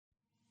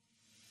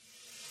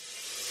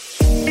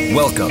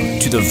Welcome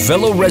to the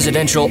Velo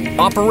Residential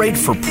Operate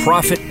for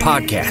Profit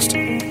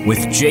podcast with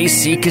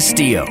JC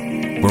Castillo,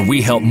 where we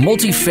help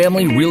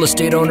multifamily real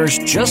estate owners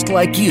just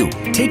like you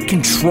take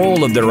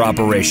control of their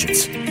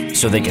operations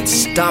so they can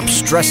stop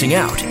stressing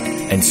out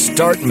and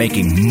start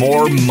making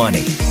more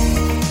money.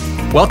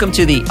 Welcome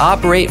to the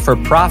Operate for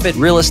Profit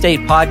Real Estate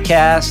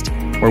podcast,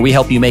 where we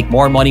help you make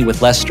more money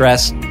with less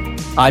stress.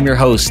 I'm your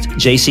host,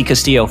 JC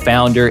Castillo,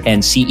 founder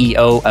and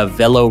CEO of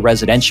Velo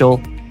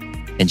Residential.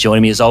 And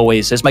joining me as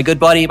always is my good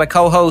buddy, my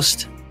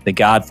co-host, the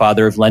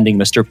godfather of lending,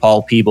 Mr.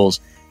 Paul Peebles,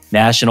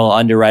 national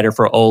underwriter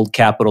for Old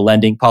Capital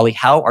Lending. Paulie,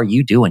 how are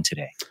you doing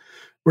today?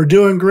 We're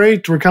doing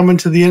great. We're coming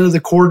to the end of the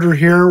quarter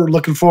here. We're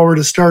looking forward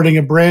to starting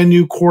a brand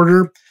new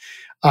quarter.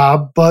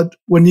 But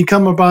when you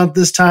come about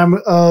this time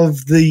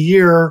of the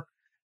year,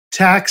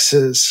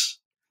 taxes,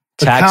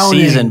 tax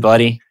season,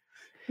 buddy.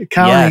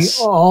 Accounting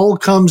all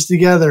comes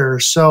together.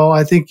 So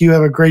I think you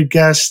have a great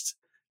guest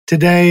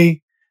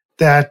today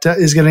that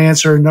is going to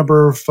answer a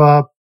number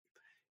of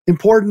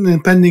important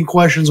and pending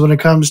questions when it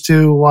comes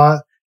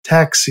to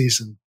tax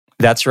season.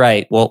 That's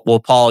right. Well,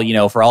 Paul,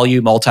 for all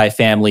you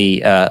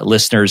multifamily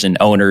listeners and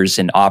owners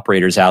and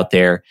operators out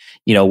there,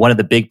 one of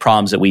the big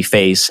problems that we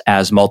face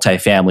as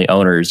multifamily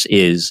owners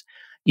is,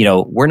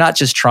 we're not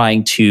just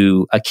trying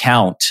to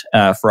account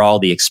for all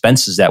the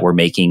expenses that we're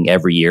making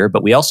every year,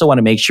 but we also want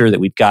to make sure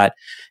that we've got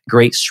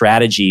great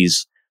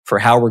strategies for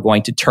how we're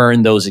going to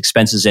turn those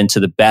expenses into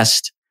the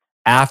best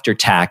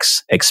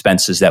after-tax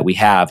expenses that we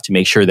have to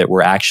make sure that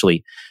we're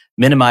actually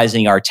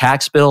minimizing our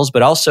tax bills,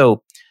 but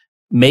also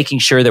making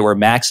sure that we're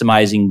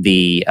maximizing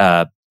the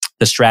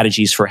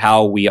strategies for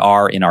how we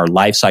are in our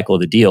life cycle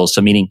of the deal.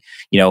 So meaning,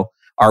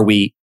 are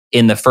we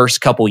in the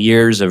first couple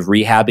years of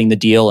rehabbing the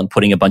deal and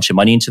putting a bunch of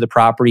money into the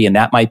property? And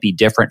that might be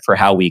different for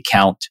how we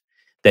account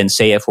than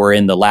say if we're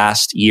in the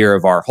last year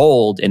of our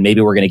hold and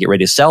maybe we're going to get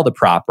ready to sell the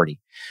property.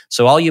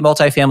 So all you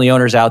multifamily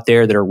owners out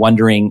there that are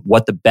wondering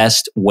what the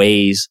best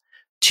ways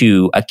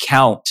to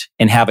account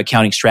and have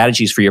accounting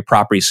strategies for your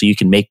property so you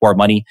can make more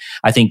money,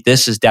 I think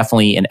this is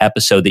definitely an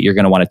episode that you're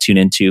going to want to tune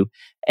into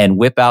and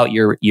whip out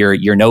your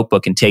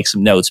notebook and take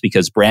some notes,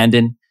 because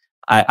Brandon,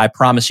 I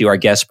promise you, our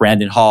guest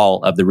Brandon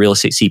Hall of the Real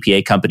Estate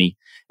CPA Company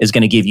is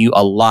going to give you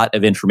a lot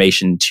of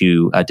information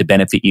to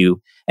benefit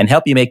you and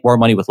help you make more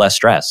money with less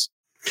stress.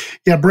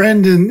 Yeah,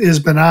 Brandon has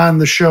been on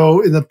the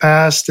show in the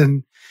past,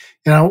 and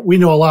we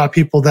know a lot of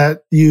people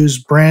that use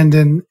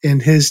Brandon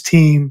and his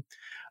team.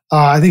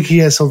 I think he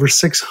has over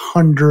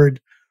 600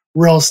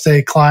 real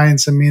estate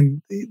clients. I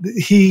mean,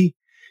 he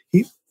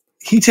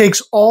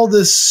takes all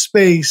this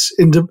space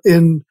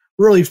and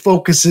really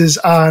focuses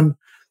on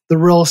the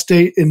real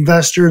estate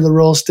investor, the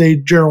real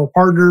estate general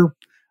partner,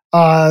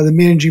 the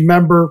managing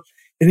member,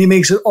 and he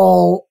makes it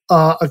all.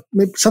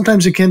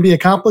 Sometimes it can be a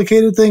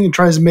complicated thing, and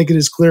tries to make it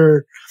as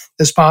clear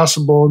as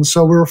possible. And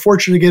so we were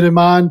fortunate to get him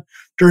on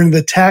during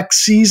the tax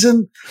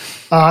season.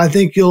 I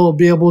think you'll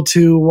be able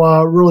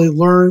to really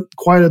learn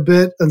quite a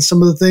bit on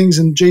some of the things.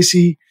 And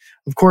JC,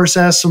 of course,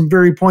 asked some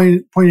very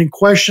poignant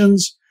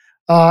questions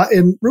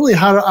and really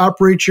how to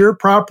operate your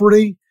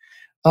property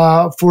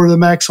for the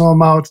maximum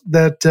amount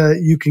that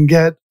you can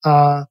get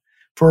for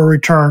a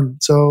return.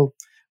 So,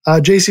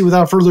 JC,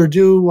 without further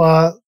ado,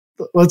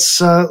 let's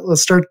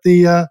start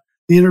the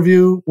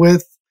interview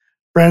with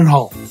Brandon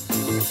Hall.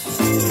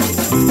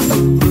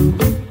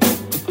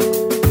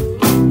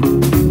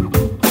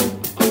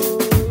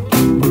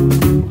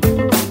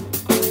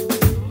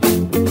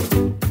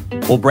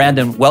 Well,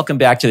 Brandon, welcome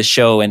back to the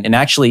show. And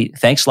actually,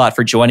 thanks a lot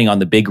for joining on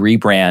the big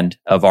rebrand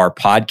of our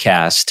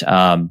podcast.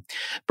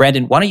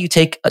 Brandon, why don't you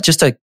take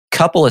just a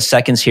couple of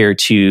seconds here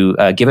to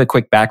give a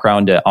quick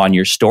background on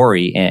your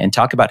story and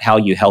talk about how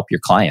you help your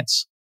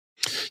clients?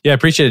 Yeah, I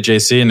appreciate it,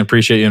 JC, and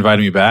appreciate you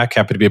inviting me back.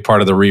 Happy to be a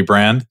part of the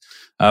rebrand.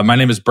 My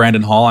name is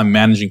Brandon Hall. I'm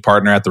managing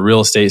partner at the Real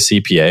Estate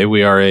CPA.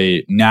 We are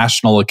a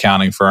national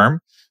accounting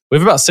firm. We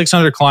have about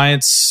 600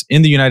 clients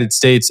in the United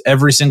States.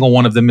 Every single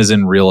one of them is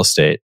in real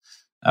estate.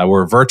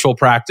 We're a virtual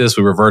practice.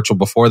 We were virtual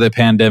before the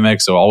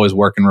pandemic, so always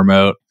working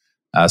remote,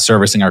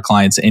 servicing our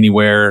clients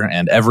anywhere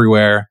and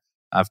everywhere.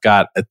 I've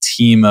got a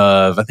team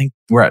of, I think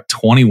we're at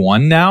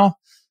 21 now.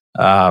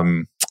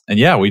 And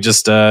yeah, we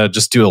just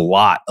do a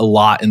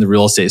lot in the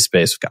real estate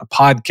space. We've got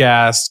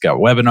podcasts, got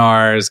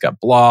webinars, got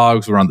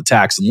blogs. We're on the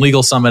Tax and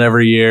Legal Summit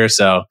every year.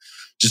 So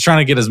just trying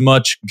to get as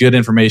much good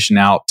information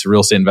out to real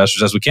estate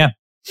investors as we can.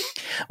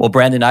 Well,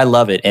 Brandon, I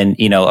love it. And,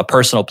 a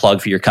personal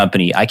plug for your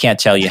company. I can't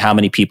tell you how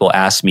many people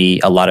ask me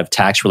a lot of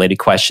tax-related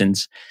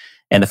questions.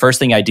 And the first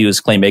thing I do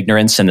is claim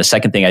ignorance. And the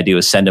second thing I do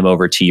is send them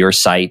over to your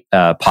site,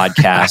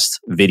 podcasts,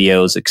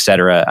 videos, et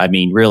cetera. I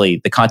mean,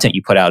 really, the content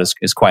you put out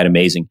is quite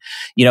amazing.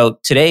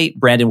 Today,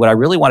 Brandon, what I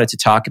really wanted to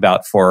talk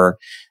about for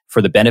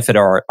the benefit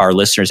of our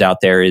listeners out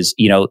there is,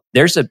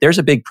 there's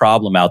a big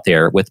problem out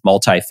there with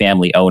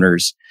multifamily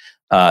owners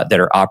that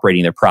are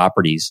operating their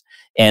properties.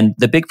 And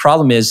the big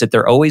problem is that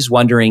they're always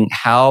wondering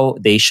how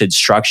they should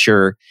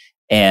structure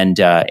and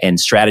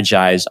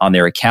strategize on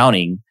their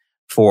accounting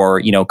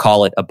for,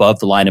 call it above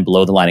the line and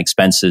below the line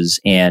expenses,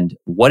 and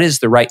what is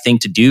the right thing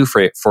to do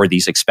for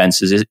these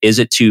expenses? Is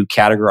it to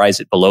categorize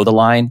it below the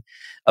line,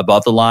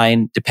 above the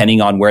line,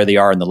 depending on where they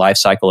are in the life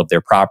cycle of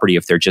their property?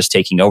 If they're just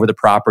taking over the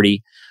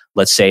property,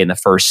 let's say in the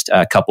first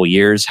couple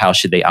years, how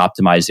should they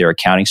optimize their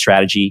accounting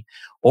strategy?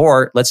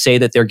 Or let's say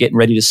that they're getting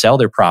ready to sell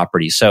their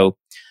property. So,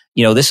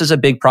 this is a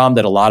big problem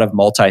that a lot of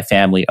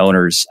multifamily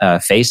owners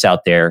face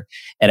out there.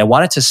 And I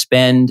wanted to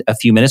spend a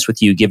few minutes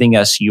with you giving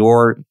us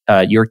your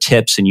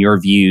tips and your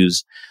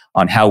views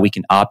on how we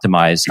can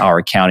optimize our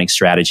accounting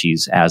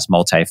strategies as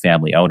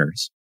multifamily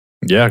owners.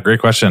 Yeah, great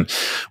question.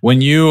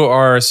 When you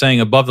are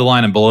saying above the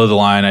line and below the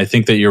line, I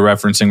think that you're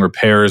referencing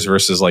repairs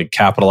versus like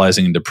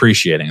capitalizing and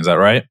depreciating. Is that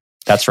right?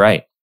 That's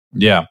right.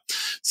 Yeah.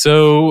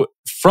 So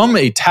from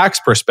a tax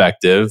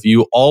perspective,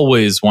 you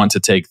always want to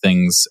take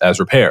things as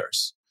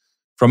repairs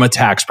from a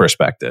tax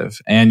perspective.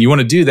 And you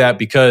want to do that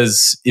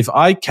because if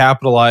I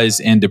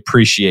capitalize and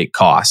depreciate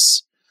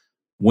costs,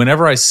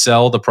 whenever I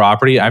sell the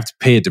property, I have to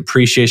pay a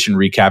depreciation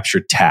recapture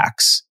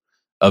tax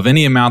of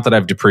any amount that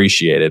I've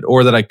depreciated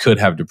or that I could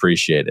have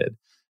depreciated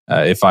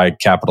if I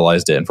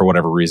capitalized it and for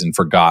whatever reason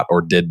forgot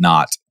or did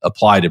not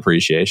apply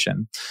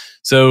depreciation.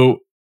 So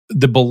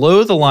the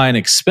below the line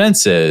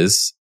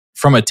expenses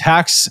from a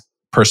tax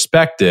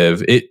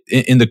perspective, it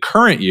in the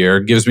current year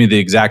gives me the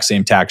exact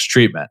same tax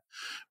treatment.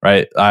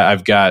 Right,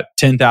 I've got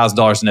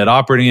 $10,000 in net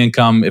operating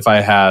income. If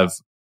I have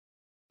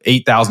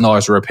 $8,000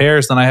 of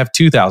repairs, then I have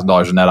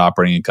 $2,000 in net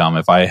operating income.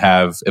 If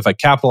I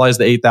capitalize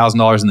the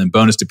 $8,000 and then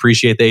bonus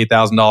depreciate the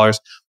 $8,000,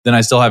 then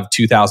I still have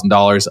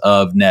 $2,000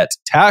 of net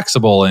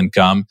taxable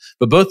income.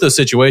 But both those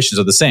situations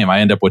are the same. I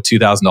end up with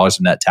 $2,000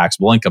 of net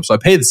taxable income, so I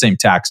pay the same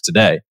tax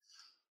today.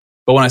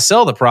 But when I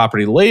sell the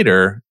property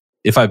later,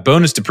 if I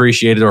bonus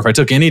depreciated or if I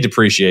took any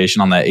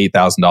depreciation on that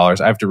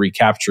 $8,000, I have to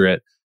recapture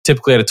it.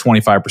 Typically at a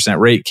 25%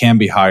 rate, can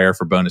be higher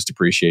for bonus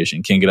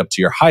depreciation, can get up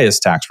to your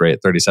highest tax rate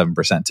at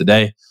 37%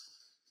 today.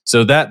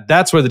 So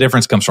that's where the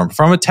difference comes from.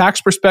 From a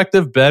tax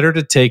perspective, better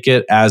to take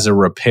it as a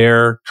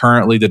repair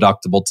currently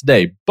deductible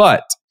today.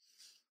 But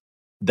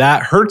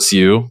that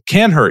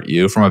can hurt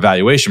you from a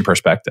valuation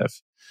perspective,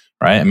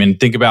 right? I mean,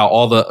 think about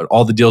all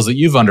the deals that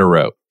you've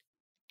underwrote.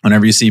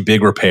 Whenever you see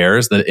big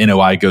repairs, the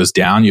NOI goes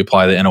down, you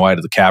apply the NOI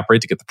to the cap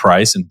rate to get the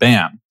price, and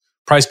bam,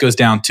 price goes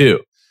down too.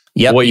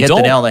 Yep, you hit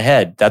the nail on the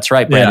head. That's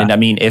right, Brandon. Yeah. I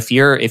mean, if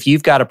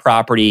you've got a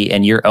property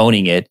and you're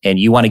owning it and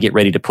you want to get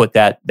ready to put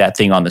that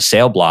thing on the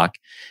sale block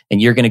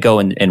and you're going to go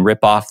and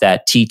rip off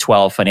that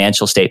T12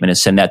 financial statement and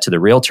send that to the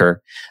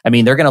realtor, I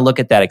mean, they're going to look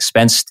at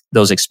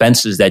those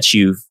expenses that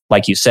you've,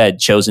 like you said,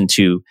 chosen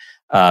to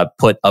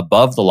put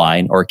above the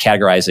line or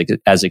categorize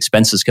it as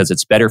expenses because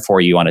it's better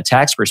for you on a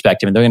tax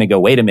perspective. And they're going to go,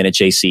 wait a minute,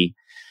 JC.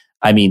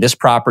 I mean, this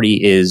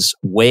property is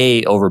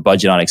way over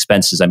budget on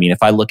expenses. I mean,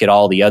 if I look at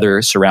all the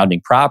other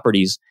surrounding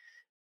properties,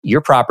 your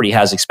property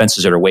has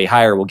expenses that are way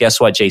higher. Well, guess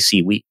what,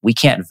 JC? We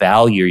can't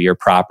value your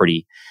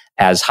property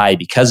as high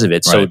because of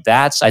it. Right. So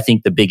that's, I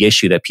think, the big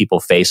issue that people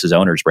face as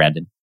owners,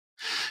 Brandon.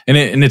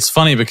 And it's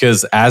funny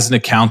because as an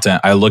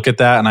accountant, I look at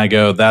that and I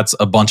go, that's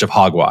a bunch of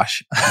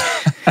hogwash.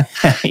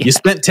 You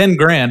spent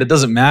 $10,000. It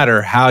doesn't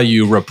matter how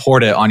you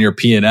report it on your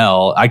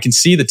P&L. I can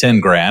see the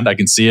 $10,000. I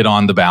can see it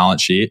on the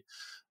balance sheet.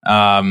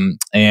 And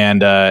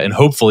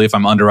hopefully if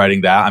I'm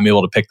underwriting that, I'm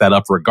able to pick that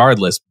up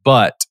regardless.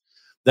 But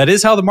that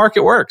is how the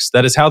market works.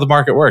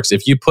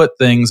 If you put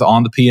things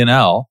on the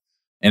P&L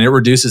and it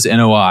reduces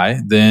NOI,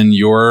 then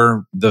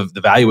the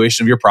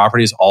valuation of your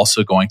property is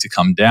also going to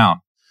come down.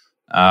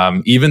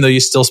 Even though you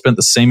still spent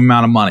the same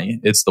amount of money,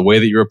 it's the way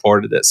that you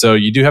reported it. So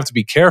you do have to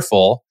be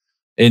careful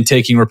in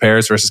taking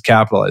repairs versus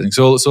capitalizing.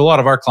 So a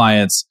lot of our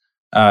clients,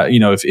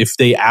 if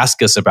they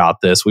ask us about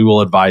this, we will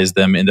advise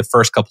them in the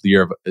first couple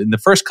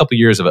of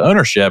years of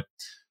ownership,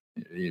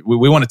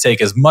 we want to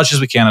take as much as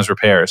we can as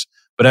repairs.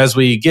 But as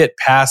we get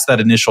past that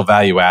initial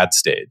value add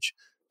stage,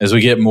 as we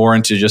get more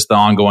into just the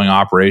ongoing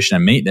operation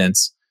and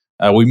maintenance,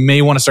 we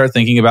may want to start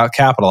thinking about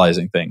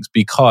capitalizing things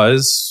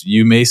because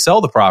you may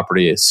sell the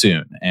property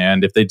soon.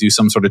 And if they do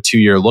some sort of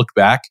 2-year look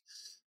back,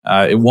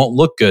 it won't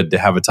look good to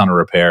have a ton of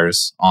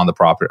repairs on the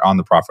profit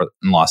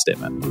and loss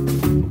statement.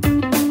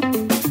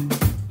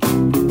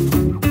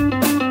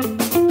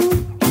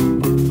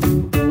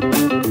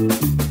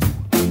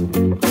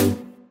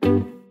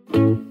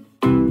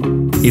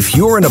 If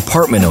you're an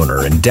apartment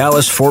owner in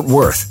Dallas-Fort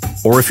Worth,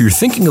 or if you're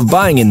thinking of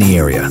buying in the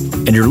area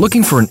and you're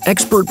looking for an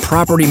expert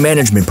property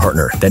management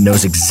partner that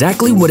knows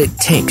exactly what it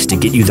takes to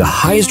get you the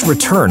highest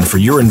return for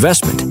your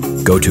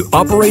investment, go to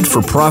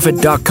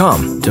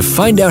operateforprofit.com to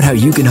find out how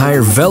you can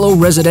hire Velo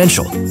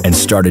Residential and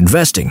start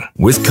investing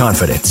with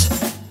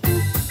confidence.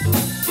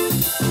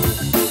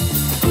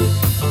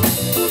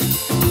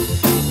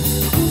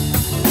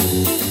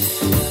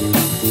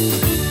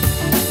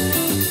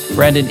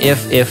 Brandon,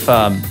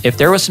 if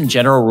there was some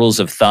general rules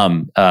of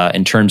thumb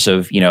in terms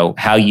of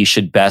how you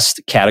should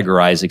best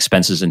categorize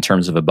expenses in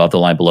terms of above the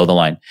line, below the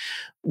line,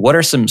 what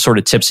are some sort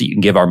of tips that you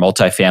can give our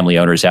multifamily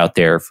owners out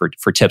there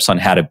for tips on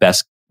how to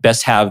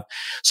best have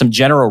some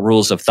general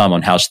rules of thumb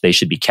on how they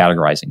should be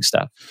categorizing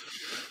stuff?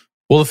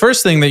 Well, the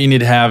first thing that you need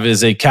to have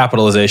is a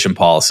capitalization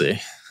policy.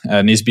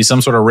 It needs to be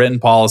some sort of written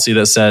policy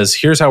that says,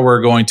 here's how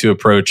we're going to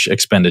approach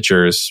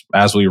expenditures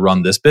as we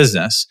run this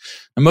business.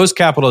 And most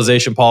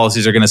capitalization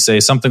policies are going to say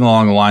something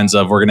along the lines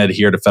of, we're going to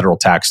adhere to federal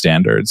tax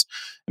standards.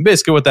 And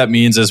basically what that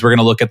means is we're going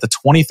to look at the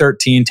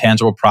 2013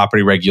 tangible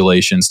property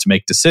regulations to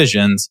make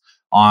decisions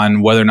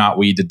on whether or not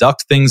we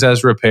deduct things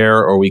as repair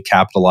or we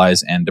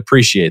capitalize and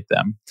depreciate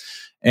them.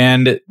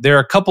 And there are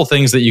a couple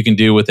things that you can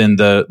do within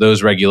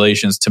those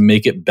regulations to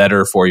make it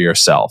better for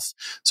yourself.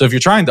 So if you're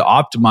trying to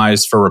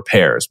optimize for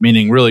repairs,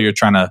 meaning really you're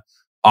trying to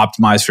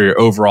optimize for your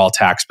overall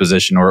tax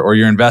position or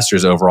your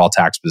investor's overall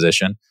tax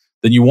position,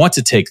 then you want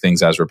to take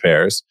things as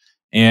repairs.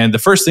 And the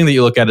first thing that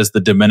you look at is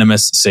the de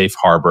minimis safe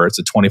harbor. It's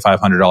a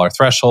 $2,500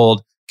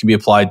 threshold, can be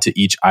applied to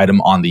each item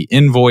on the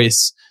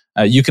invoice.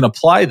 You can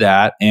apply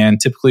that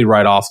and typically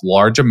write off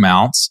large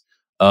amounts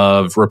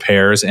of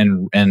repairs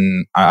and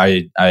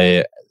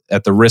I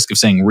at the risk of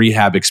saying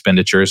rehab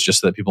expenditures, just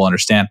so that people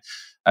understand,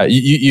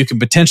 you can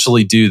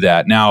potentially do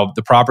that. Now,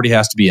 the property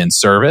has to be in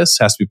service,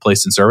 has to be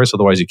placed in service.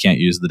 Otherwise, you can't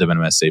use the de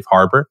minimis safe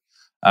harbor.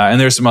 And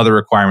there's some other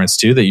requirements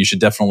too that you should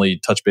definitely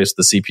touch base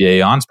with the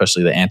CPA on,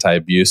 especially the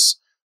anti-abuse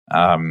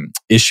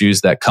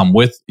issues that come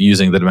with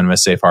using the de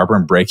minimis safe harbor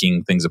and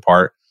breaking things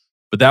apart.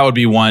 But that would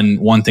be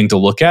one thing to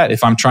look at.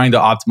 If I'm trying to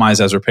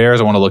optimize as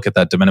repairs, I want to look at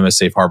that de minimis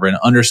safe harbor and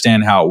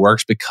understand how it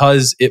works,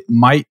 because it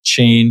might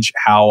change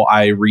how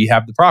I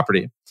rehab the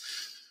property.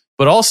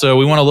 But also,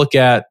 we want to look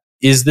at,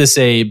 is this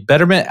a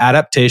betterment,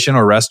 adaptation,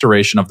 or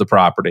restoration of the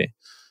property?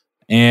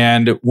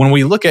 And when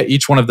we look at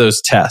each one of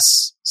those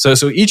tests,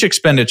 so each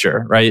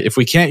expenditure, right? If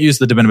we can't use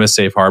the de minimis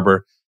safe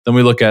harbor, then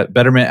we look at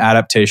betterment,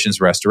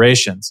 adaptations,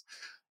 restorations.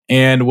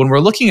 And when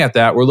we're looking at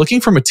that, we're looking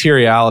for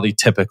materiality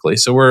typically.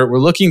 So we're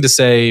looking to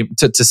say,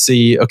 to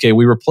see, okay,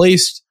 we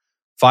replaced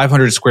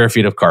 500 square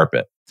feet of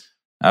carpet.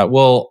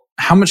 Well,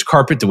 how much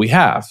carpet do we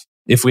have?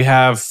 If we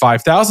have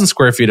 5,000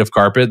 square feet of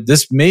carpet,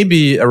 this may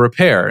be a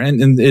repair,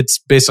 and it's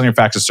based on your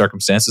facts and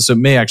circumstances, so it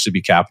may actually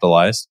be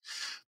capitalized.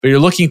 But you're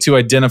looking to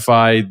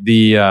identify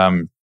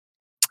the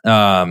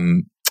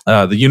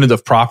unit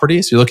of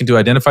properties. You're looking to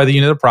identify the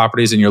unit of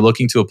properties, and you're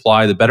looking to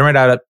apply the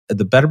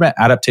betterment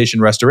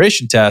adaptation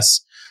restoration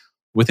tests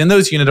within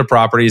those unit of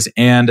properties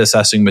and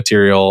assessing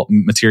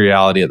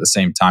materiality at the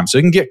same time. So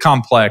it can get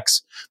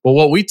complex. But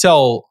what we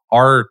tell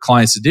our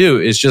clients to do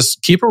is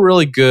just keep a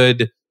really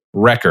good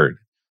record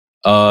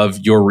of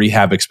your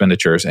rehab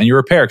expenditures and your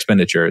repair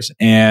expenditures.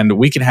 And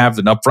we can have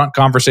an upfront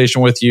conversation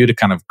with you to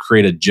kind of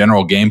create a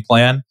general game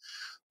plan.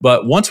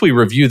 But once we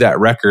review that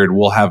record,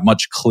 we'll have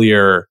much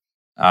clearer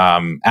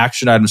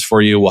action items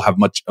for you. We'll have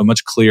a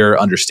much clearer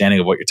understanding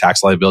of what your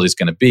tax liability is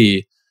going to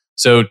be.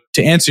 So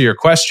to answer your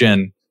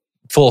question,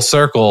 full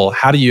circle,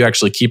 how do you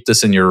actually keep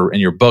this in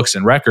your books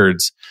and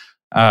records?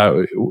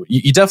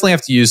 You definitely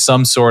have to use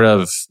some sort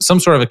of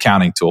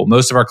accounting tool.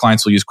 Most of our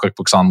clients will use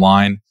QuickBooks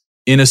Online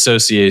in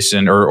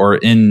association or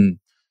in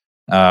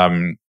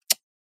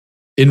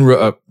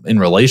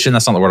relation.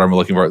 That's not the word I'm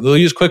looking for. They'll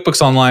use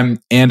QuickBooks Online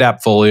and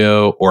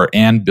AppFolio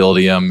and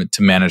Buildium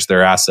to manage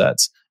their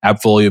assets.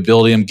 AppFolio,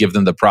 Buildium give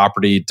them the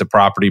property to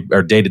property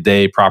or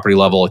day-to-day property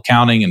level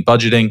accounting and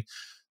budgeting.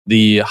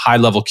 The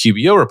high-level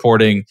QBO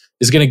reporting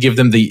is going to give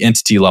them the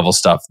entity level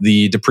stuff,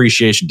 the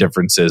depreciation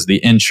differences,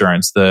 the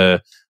insurance,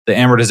 the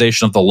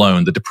amortization of the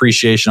loan, the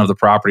depreciation of the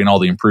property, and all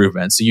the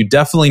improvements. So you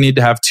definitely need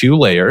to have two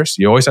layers.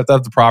 You always have to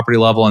have the property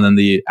level and then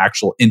the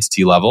actual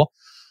entity level.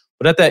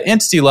 But at that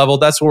entity level,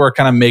 that's where we're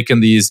kind of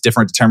making these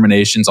different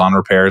determinations on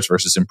repairs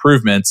versus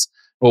improvements.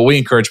 What we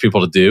encourage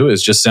people to do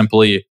is just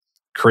simply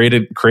create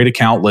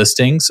account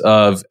listings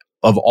of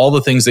all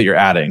the things that you're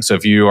adding. So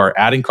if you are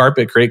adding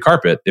carpet, create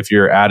carpet. If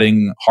you're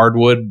adding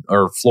hardwood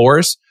or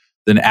floors,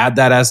 then add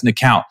that as an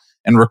account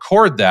and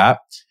record that.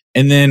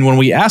 And then when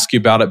we ask you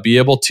about it, be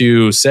able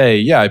to say,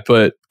 yeah, I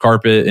put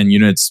carpet in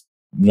units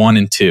 1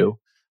 and 2,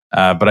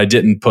 but I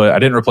didn't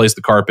replace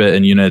the carpet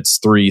in units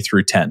 3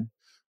 through 10.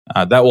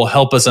 That will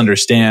help us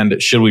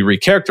understand, should we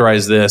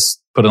recharacterize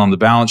this, put it on the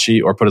balance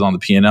sheet, or put it on the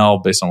P&L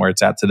based on where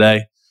it's at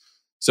today.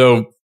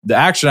 So the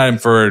action item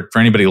for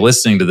anybody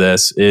listening to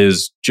this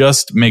is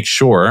just make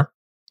sure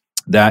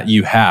that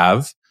you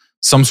have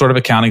some sort of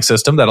accounting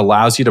system that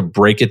allows you to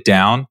break it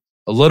down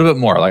a little bit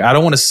more. Like, I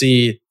don't want to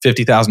see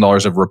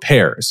 $50,000 of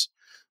repairs.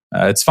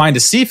 It's fine to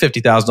see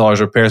 $50,000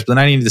 of repairs, but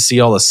then I need to see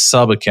all the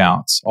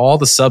sub-accounts, all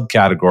the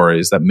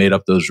subcategories that made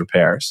up those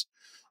repairs.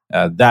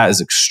 That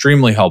is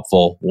extremely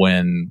helpful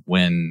when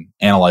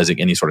analyzing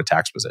any sort of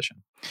tax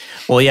position.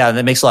 Well, yeah,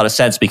 that makes a lot of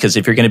sense, because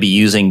if you're going to be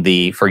using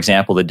for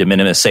example, the de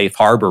minimis safe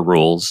harbor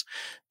rules,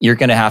 you're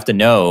going to have to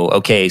know,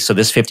 okay, so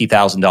this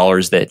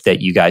 $50,000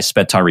 that you guys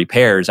spent on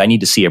repairs, I need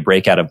to see a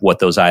breakout of what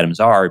those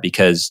items are,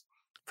 because,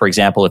 for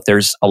example, if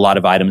there's a lot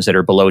of items that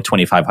are below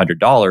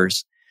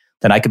 $2,500,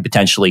 then I could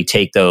potentially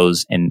take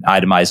those and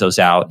itemize those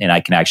out, and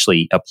I can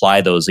actually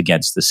apply those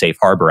against the Safe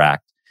Harbor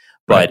Act.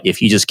 But Right.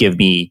 If you just give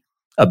me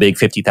a big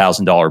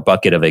 $50,000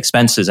 bucket of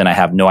expenses and I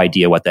have no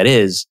idea what that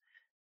is,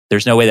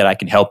 there's no way that I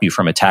can help you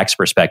from a tax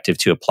perspective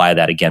to apply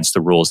that against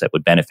the rules that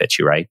would benefit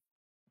you, right?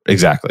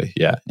 Exactly.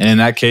 Yeah. And in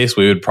that case,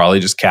 we would probably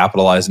just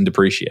capitalize and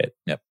depreciate.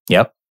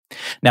 Yep.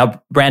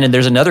 Now, Brandon,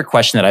 there's another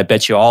question that I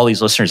bet you all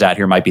these listeners out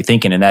here might be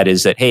thinking, and that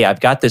is that, hey, I've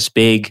got this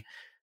big,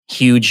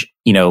 huge,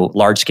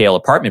 large scale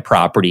apartment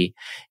property,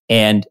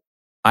 and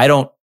I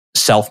don't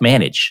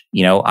self-manage.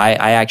 I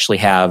actually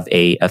have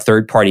a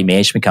third-party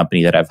management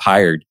company that I've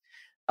hired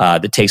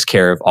that takes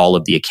care of all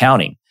of the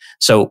accounting.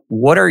 So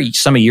what are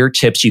some of your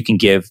tips you can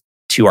give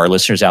to our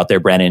listeners out there,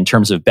 Brandon, in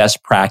terms of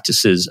best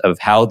practices of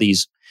how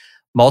these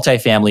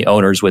multifamily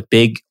owners with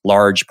big,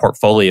 large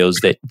portfolios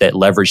that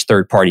leverage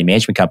third-party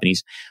management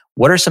companies,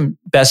 what are some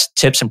best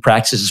tips and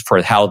practices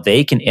for how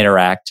they can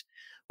interact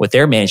with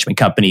their management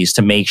companies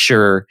to make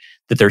sure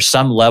that there's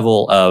some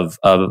level of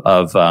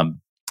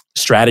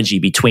strategy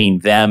between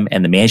them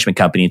and the management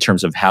company in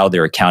terms of how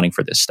they're accounting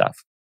for this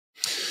stuff?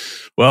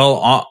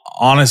 Well,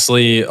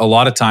 honestly, a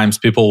lot of times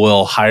people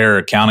will hire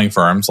accounting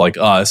firms like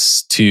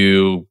us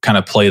to kind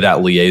of play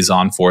that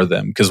liaison for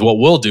them. Because what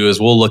we'll do is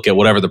we'll look at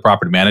whatever the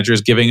property manager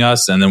is giving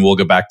us, and then we'll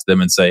go back to them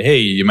and say, hey,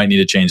 you might need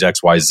to change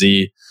X, Y,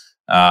 Z,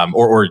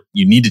 or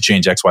you need to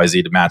change X, Y,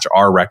 Z to match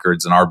our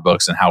records and our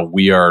books and how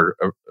we are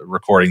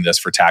recording this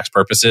for tax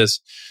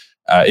purposes.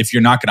 If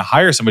you're not going to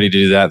hire somebody to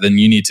do that, then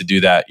you need to do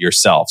that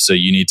yourself. So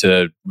you need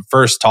to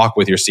first talk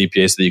with your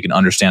CPA so that you can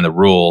understand the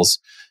rules,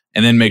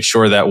 and then make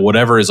sure that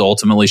whatever is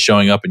ultimately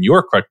showing up in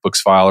your QuickBooks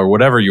file or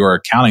whatever your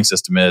accounting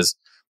system is,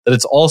 that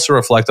it's also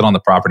reflected on the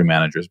property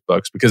manager's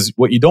books. Because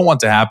what you don't want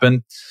to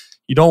happen,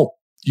 you don't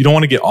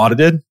want to get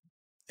audited,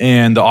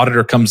 and the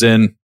auditor comes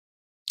in,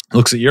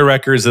 looks at your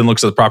records, then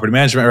looks at the property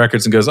management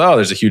records and goes, oh,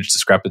 there's a huge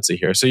discrepancy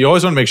here. So you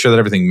always want to make sure that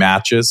everything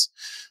matches.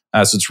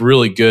 So it's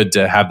really good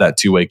to have that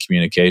two-way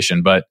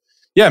communication. But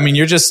yeah, I mean,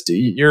 you're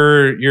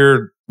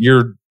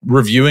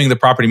reviewing the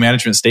property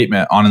management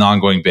statement on an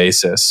ongoing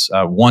basis,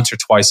 once or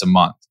twice a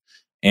month,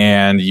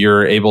 and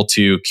you're able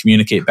to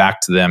communicate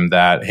back to them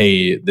that,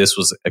 hey, this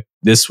was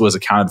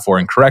accounted for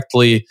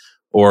incorrectly,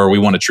 or we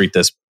want to treat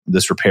this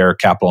repair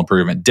capital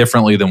improvement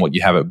differently than what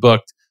you have it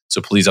booked.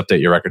 So please update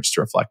your records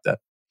to reflect that.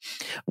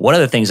 One of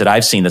the things that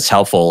I've seen that's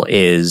helpful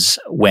is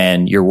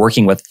when you're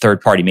working with a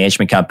third-party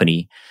management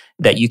company,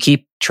 that you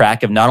keep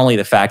track of not only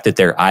the fact that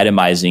they're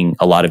itemizing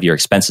a lot of your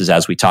expenses,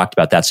 as we talked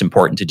about. That's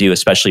important to do,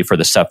 especially for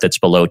the stuff that's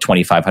below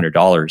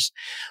 $2,500.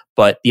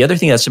 But the other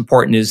thing that's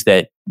important is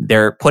that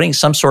they're putting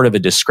some sort of a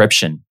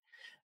description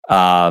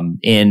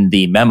in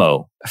the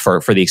memo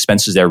for the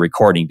expenses they're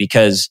recording.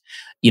 Because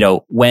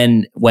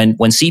when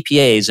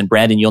CPAs, and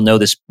Brandon, you'll know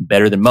this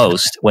better than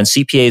most, when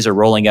CPAs are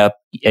rolling up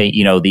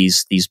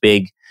these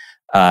big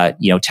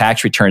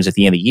tax returns at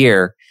the end of the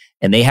year,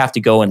 and they have to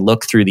go and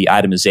look through the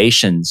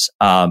itemizations,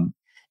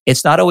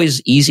 it's not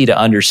always easy to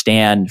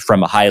understand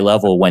from a high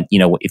level when,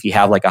 if you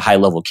have like a high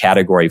level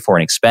category for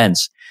an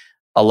expense.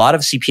 A lot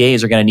of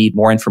CPAs are going to need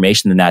more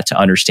information than that to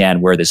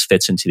understand where this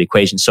fits into the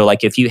equation. So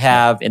like if you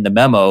have in the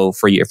memo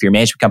if your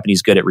management company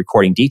is good at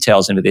recording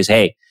details into this,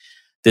 hey,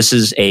 this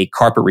is a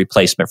carpet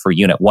replacement for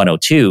unit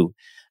 102,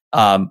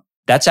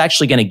 that's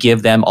actually going to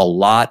give them a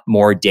lot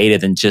more data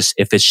than just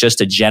if it's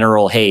just a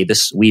general, hey,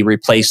 we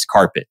replaced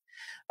carpet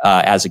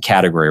as a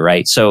category,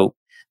 right? So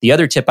the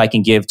other tip I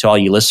can give to all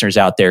you listeners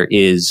out there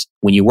is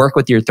when you work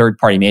with your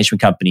third-party management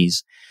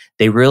companies,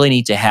 they really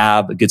need to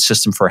have a good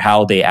system for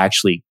how they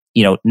actually,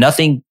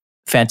 nothing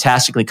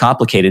fantastically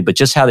complicated, but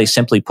just how they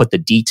simply put the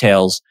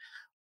details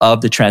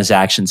of the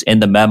transactions in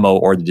the memo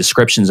or the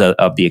descriptions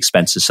of the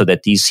expenses so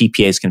that these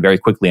CPAs can very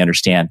quickly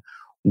understand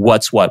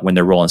what's what when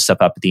they're rolling stuff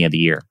up at the end of the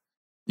year.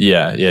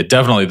 Yeah,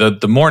 definitely.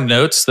 The more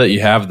notes that you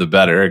have, the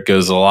better. It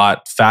goes a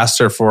lot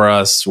faster for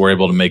us. We're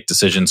able to make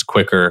decisions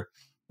quicker,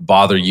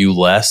 bother you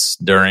less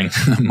during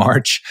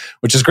March,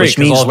 which is great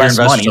because all of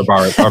your investors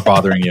are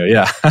bothering you.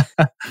 Yeah.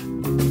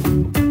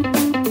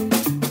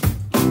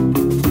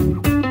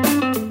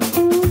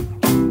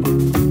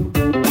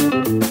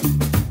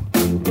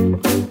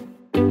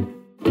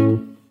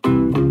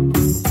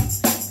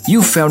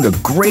 You found a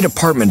great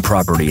apartment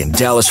property in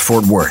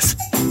Dallas-Fort Worth.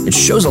 It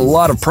shows a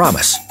lot of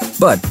promise,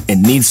 but it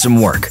needs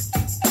some work.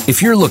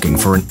 If you're looking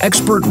for an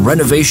expert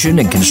renovation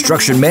and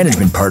construction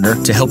management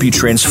partner to help you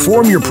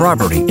transform your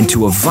property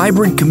into a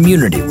vibrant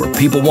community where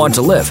people want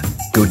to live,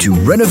 go to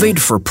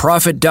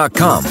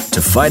renovateforprofit.com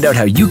to find out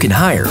how you can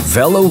hire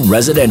Velo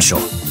Residential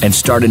and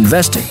start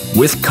investing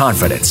with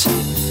confidence.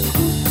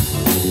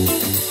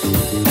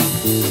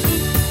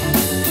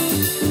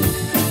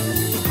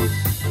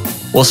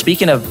 Well,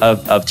 speaking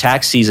of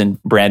tax season,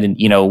 Brandon,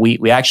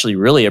 we actually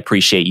really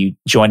appreciate you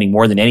joining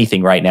more than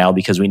anything right now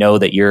because we know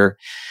that you're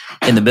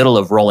in the middle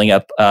of rolling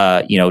up,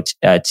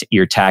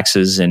 your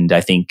taxes, and I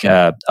think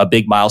a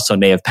big milestone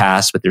may have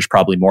passed, but there's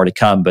probably more to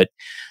come. But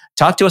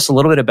talk to us a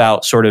little bit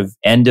about sort of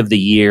end of the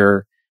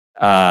year,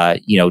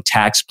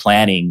 tax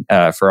planning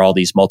for all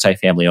these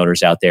multifamily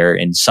owners out there,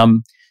 and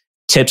some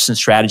tips and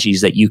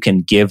strategies that you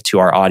can give to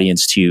our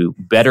audience to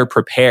better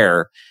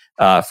prepare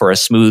for a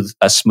smooth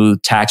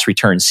tax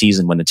return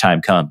season when the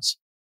time comes.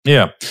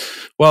 Yeah.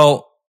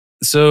 Well,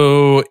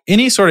 so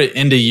any sort of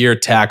end of year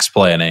tax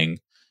planning,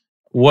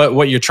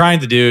 what you're trying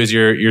to do is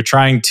you're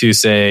trying to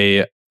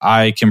say,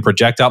 I can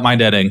project out my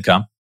net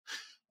income.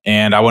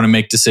 and I want to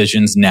make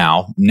decisions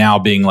now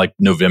being like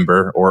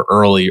November or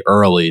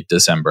early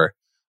December.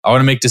 I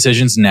want to make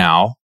decisions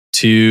now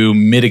to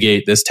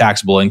mitigate this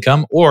taxable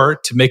income or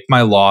to make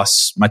my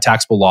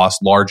taxable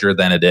loss larger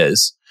than it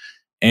is.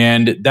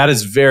 And that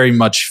is very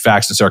much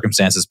facts and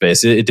circumstances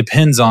based. It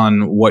depends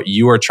on what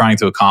you are trying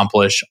to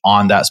accomplish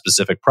on that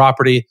specific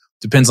property.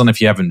 Depends on if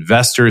you have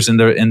investors in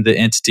the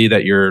entity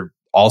that you're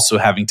also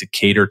having to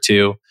cater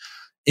to.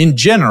 In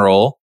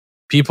general,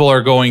 people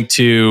are going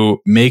to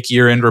make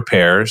year-end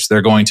repairs.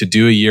 They're going to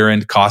do a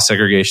year-end cost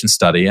segregation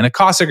study. And a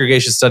cost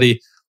segregation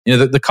study,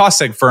 the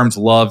cost seg firms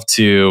love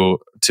to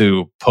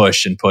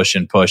push and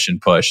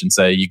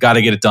say, you got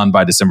to get it done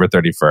by December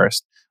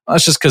 31st. Well,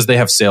 that's just because they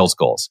have sales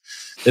goals.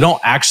 They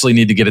don't actually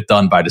need to get it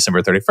done by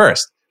December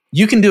 31st.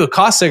 You can do a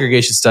cost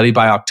segregation study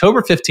by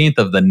October 15th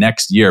of the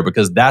next year,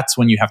 because that's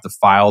when you have to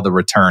file the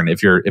return.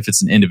 If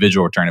it's an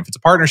individual return, if it's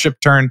a partnership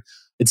return,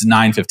 it's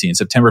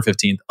September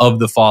 15th of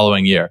the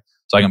following year.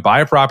 So I can buy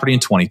a property in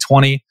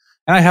 2020,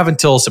 and I have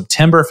until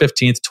September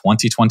 15th,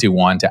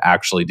 2021 to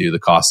actually do the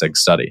cost seg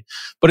study.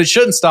 But it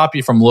shouldn't stop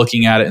you from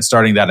looking at it and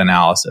starting that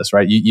analysis,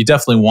 right? You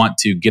definitely want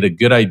to get a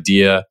good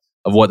idea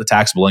of what the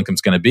taxable income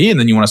is going to be, and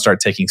then you want to start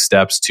taking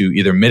steps to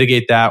either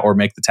mitigate that or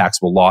make the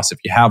taxable loss, if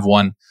you have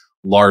one,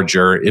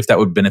 larger, if that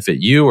would benefit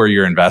you or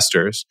your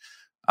investors.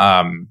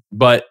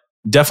 But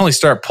definitely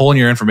start pulling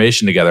your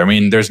information together. I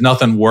mean, there's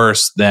nothing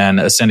worse than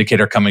a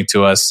syndicator coming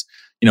to us,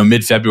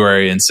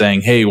 mid-February and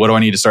saying, hey, what do I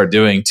need to start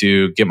doing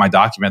to get my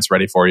documents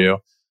ready for you?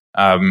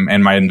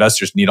 And my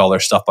investors need all their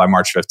stuff by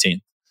March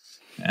 15th.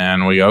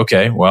 And we go,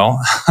 okay, well,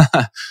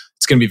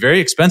 it's going to be very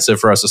expensive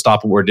for us to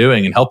stop what we're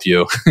doing and help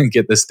you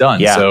get this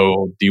done. Yeah.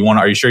 So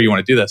are you sure you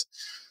want to do this?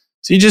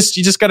 So you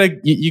just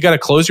gotta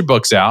close your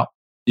books out.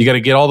 You got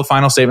to get all the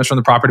final statements from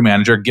the property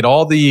manager, get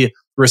all the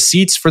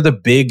receipts for the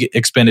big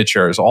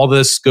expenditures, all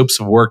the scopes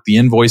of work, the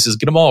invoices,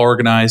 get them all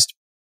organized.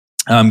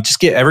 Just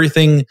get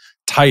everything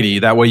tidy.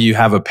 That way you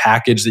have a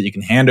package that you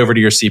can hand over to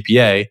your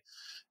CPA,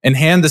 and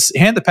hand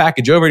the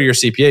package over to your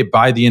CPA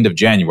by the end of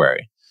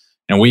January.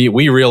 And we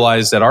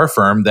realized at our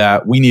firm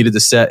that we needed to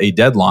set a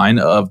deadline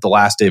of the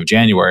last day of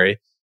January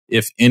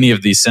if any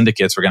of these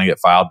syndicates were going to get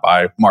filed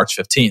by March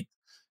 15th.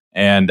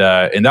 And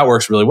that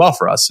works really well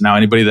for us. Now,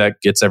 anybody that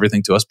gets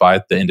everything to us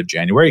by the end of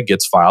January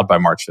gets filed by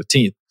March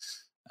 15th.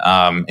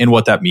 And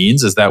what that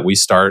means is that we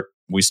start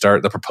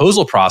the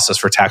proposal process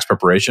for tax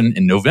preparation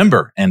in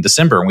November and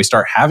December. And we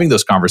start having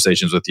those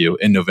conversations with you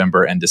in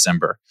November and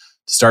December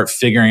to start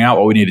figuring out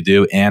what we need to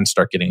do and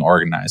start getting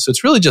organized. So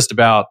it's really just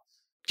about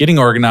getting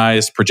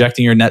organized,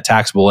 projecting your net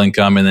taxable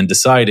income, and then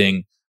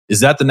deciding, is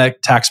that the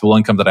net taxable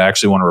income that I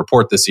actually want to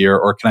report this year?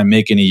 Or can I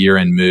make any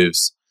year-end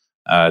moves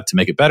to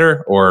make it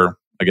better? Or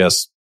I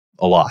guess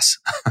a loss.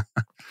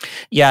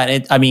 Yeah,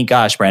 and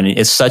gosh, Brandon,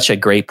 it's such a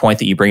great point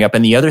that you bring up.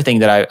 And the other thing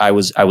that I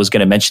was going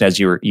to mention as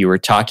you were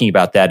talking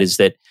about that is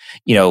that,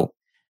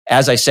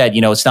 as I said,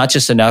 it's not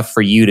just enough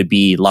for you to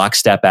be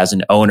lockstep as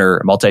an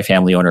owner,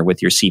 multifamily owner,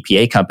 with your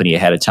CPA company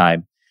ahead of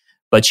time,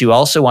 but you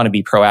also want to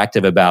be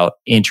proactive about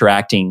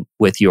interacting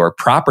with your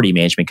property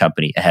management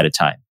company ahead of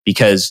time.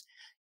 Because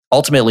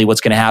ultimately, what's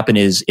going to happen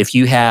is if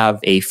you have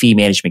a fee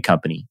management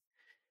company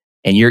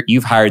and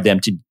you've hired them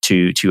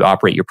to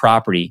operate your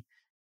property,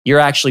 you're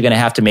actually going to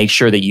have to make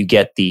sure that you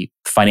get the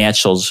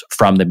financials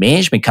from the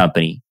management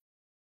company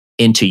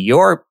into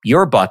your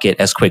bucket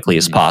as quickly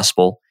as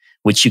possible,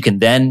 which you can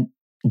then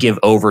give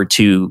over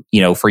to,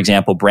 for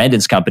example,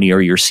 Brandon's company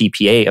or your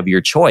CPA of your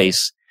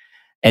choice.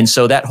 And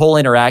so that whole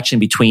interaction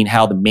between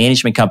how the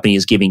management company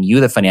is giving you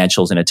the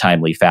financials in a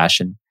timely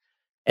fashion,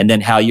 and then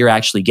how you're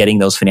actually getting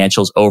those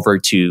financials over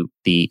to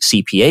the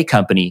CPA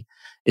company,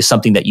 is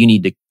something that you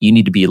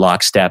need to be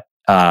lockstep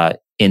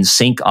in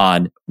sync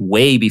on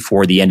way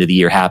before the end of the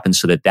year happens,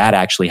 so that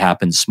actually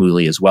happens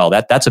smoothly as well.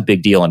 That's a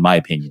big deal in my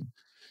opinion.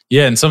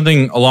 Yeah, and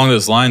something along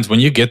those lines, when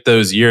you get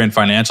those year-end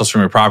financials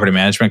from your property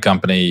management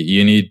company,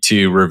 you need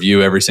to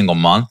review every single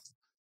month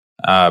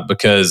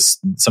because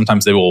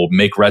sometimes they will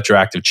make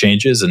retroactive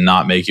changes and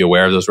not make you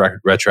aware of those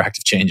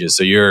retroactive changes.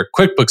 So your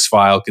QuickBooks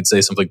file could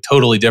say something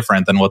totally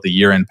different than what the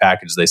year-end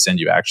package they send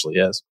you actually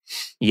is.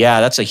 Yeah,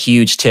 that's a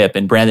huge tip.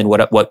 And Brandon,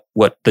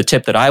 what the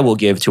tip that I will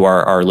give to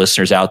our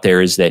listeners out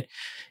there is that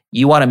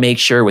you want to make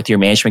sure with your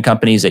management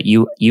companies that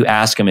you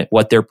ask them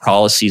what their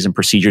policies and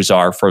procedures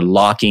are for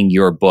locking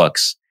your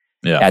books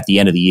at the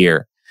end of the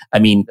year. I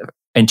mean,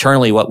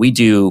 internally, what we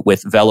do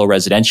with Velo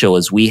Residential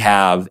is we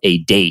have a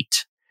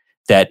date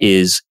that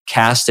is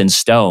cast in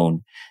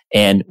stone.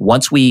 And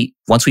once we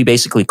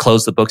basically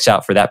close the books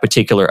out for that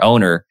particular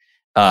owner,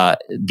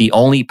 the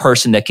only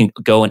person that can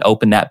go and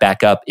open that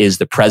back up is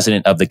the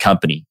president of the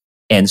company.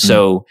 And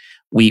so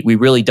we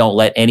really don't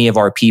let any of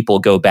our people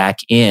go back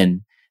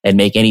in and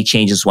make any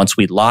changes once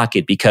we lock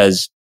it,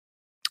 because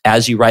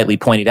as you rightly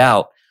pointed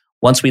out,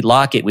 once we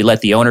lock it, we let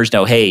the owners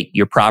know, hey,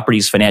 your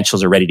property's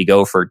financials are ready to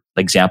go for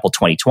example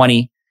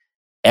 2020.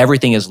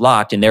 Everything is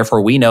locked, and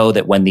therefore we know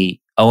that when the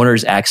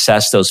owners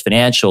access those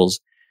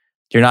financials,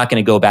 they're not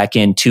going to go back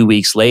in 2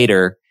 weeks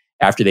later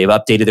after they've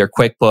updated their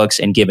QuickBooks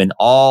and given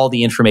all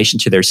the information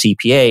to their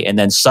CPA, and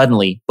then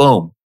suddenly,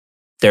 boom,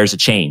 there's a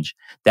change.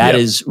 That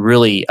is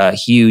really a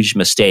huge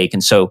mistake.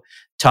 And so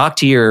talk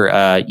to your,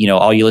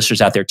 all you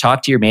listeners out there,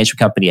 talk to your management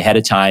company ahead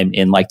of time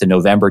in like the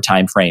November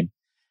timeframe.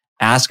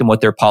 Ask them what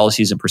their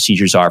policies and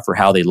procedures are for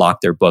how they lock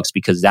their books,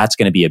 because that's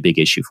going to be a big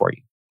issue for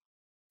you.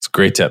 It's a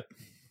great tip.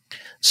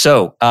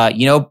 So,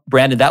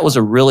 Brandon, that was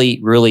a really,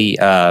 really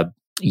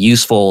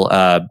useful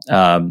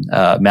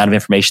amount of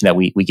information that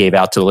we gave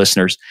out to the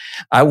listeners.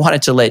 I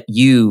wanted to let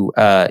you,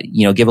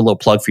 give a little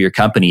plug for your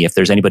company. If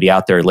there's anybody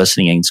out there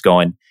listening and is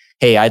going,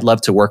 hey, I'd love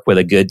to work with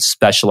a good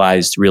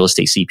specialized real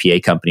estate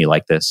CPA company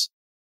like this.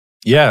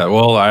 Yeah,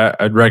 well,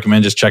 I'd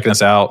recommend just checking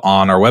us out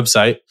on our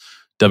website,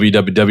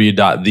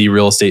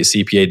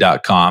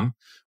 www.therealestatecpa.com.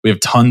 We have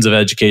tons of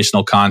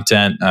educational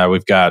content.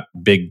 We've got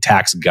big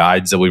tax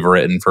guides that we've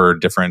written for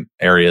different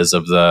areas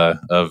of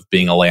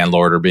being a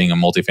landlord or being a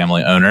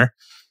multifamily owner.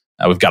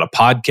 We've got a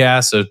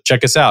podcast, so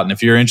check us out. And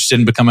if you're interested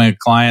in becoming a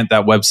client,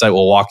 that website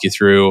will walk you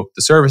through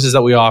the services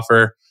that we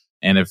offer.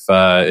 And if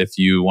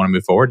you want to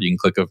move forward, you can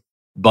click a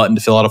button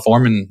to fill out a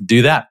form and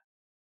do that.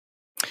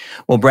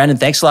 Well, Brandon,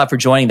 thanks a lot for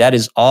joining. That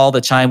is all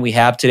the time we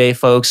have today,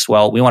 folks.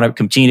 Well, we want to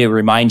continue to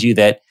remind you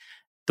that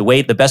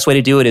the best way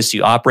to do it is to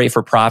operate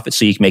for profit,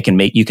 so you can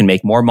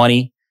make more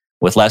money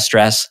with less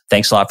stress.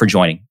 Thanks a lot for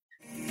joining.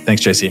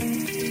 Thanks,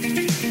 JC.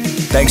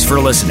 Thanks for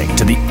listening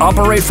to the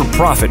Operate for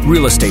Profit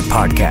Real Estate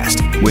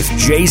Podcast with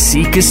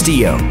JC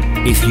Castillo.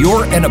 If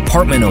you're an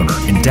apartment owner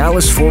in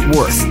Dallas-Fort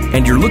Worth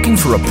and you're looking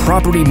for a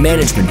property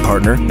management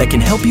partner that can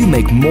help you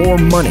make more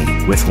money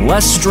with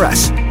less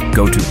stress,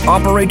 go to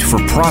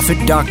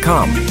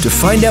operateforprofit.com to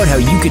find out how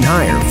you can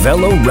hire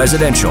Velo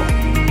Residential.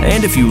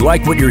 And if you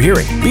like what you're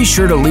hearing, be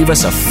sure to leave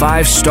us a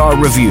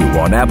 5-star review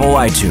on Apple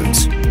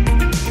iTunes.